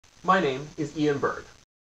My name is Ian Berg.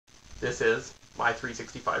 This is my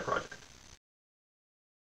 365 project.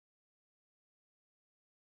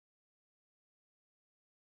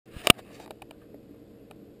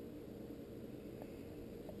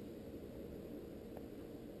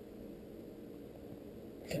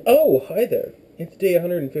 Oh, hi there. It's day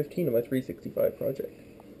 115 of my 365 project.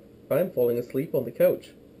 I'm falling asleep on the couch,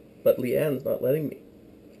 but Leanne's not letting me.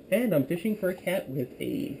 And I'm fishing for a cat with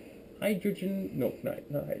a not hydrogen,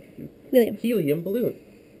 helium balloon.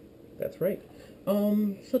 That's right.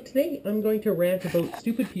 So today I'm going to rant about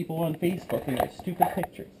stupid people on Facebook and their stupid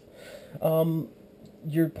pictures.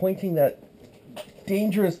 You're pointing that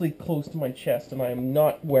dangerously close to my chest, and I'm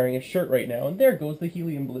not wearing a shirt right now, and there goes the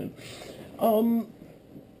helium balloon.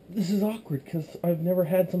 This is awkward because I've never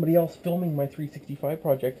had somebody else filming my 365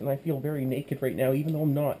 project, and I feel very naked right now, even though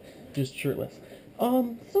I'm not just shirtless.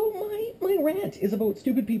 So my rant is about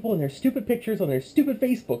stupid people and their stupid pictures on their stupid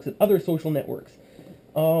Facebooks and other social networks.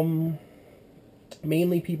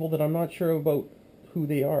 Mainly people that I'm not sure about who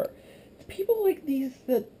they are. It's people like these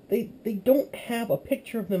that they don't have a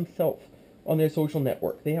picture of themselves on their social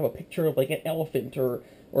network. They have a picture of like an elephant or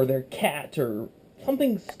their cat or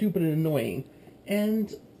something stupid and annoying.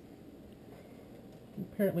 And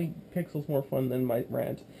apparently Pixel's more fun than my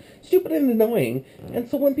rant. Stupid and annoying. And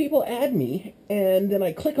so when people add me, and then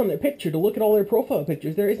I click on their picture to look at all their profile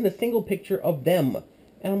pictures, there isn't a single picture of them.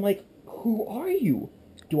 And I'm like, who are you?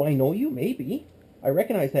 Do I know you? Maybe. I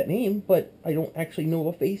recognize that name, but I don't actually know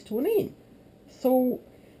a face to a name. So,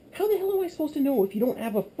 how the hell am I supposed to know if you don't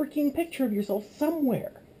have a freaking picture of yourself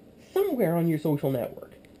somewhere? Somewhere on your social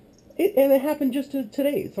network. And it happened just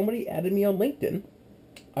today. Somebody added me on LinkedIn.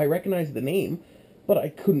 I recognized the name, but I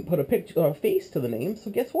couldn't put a face to the name,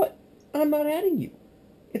 so guess what? I'm not adding you.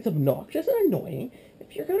 It's obnoxious and annoying.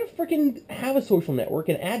 If you're gonna freaking have a social network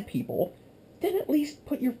and add people, then at least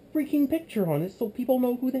put your freaking picture on it so people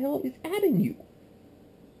know who the hell is adding you.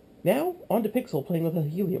 Now, on to Pixel playing with a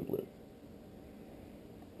helium balloon.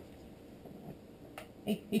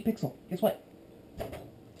 Hey, Pixel, guess what?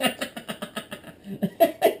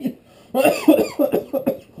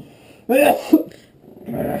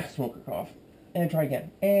 Smoker cough. And try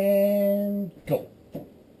again. And go.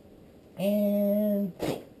 And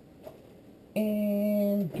go.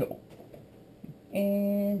 And go.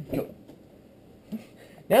 And go.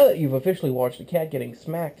 Now that you've officially watched a cat getting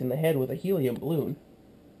smacked in the head with a helium balloon,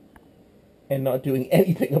 and not doing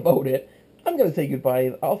anything about it, I'm going to say goodbye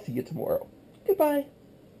and I'll see you tomorrow. Goodbye.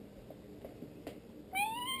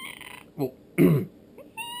 Oh. That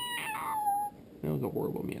was a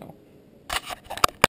horrible meow.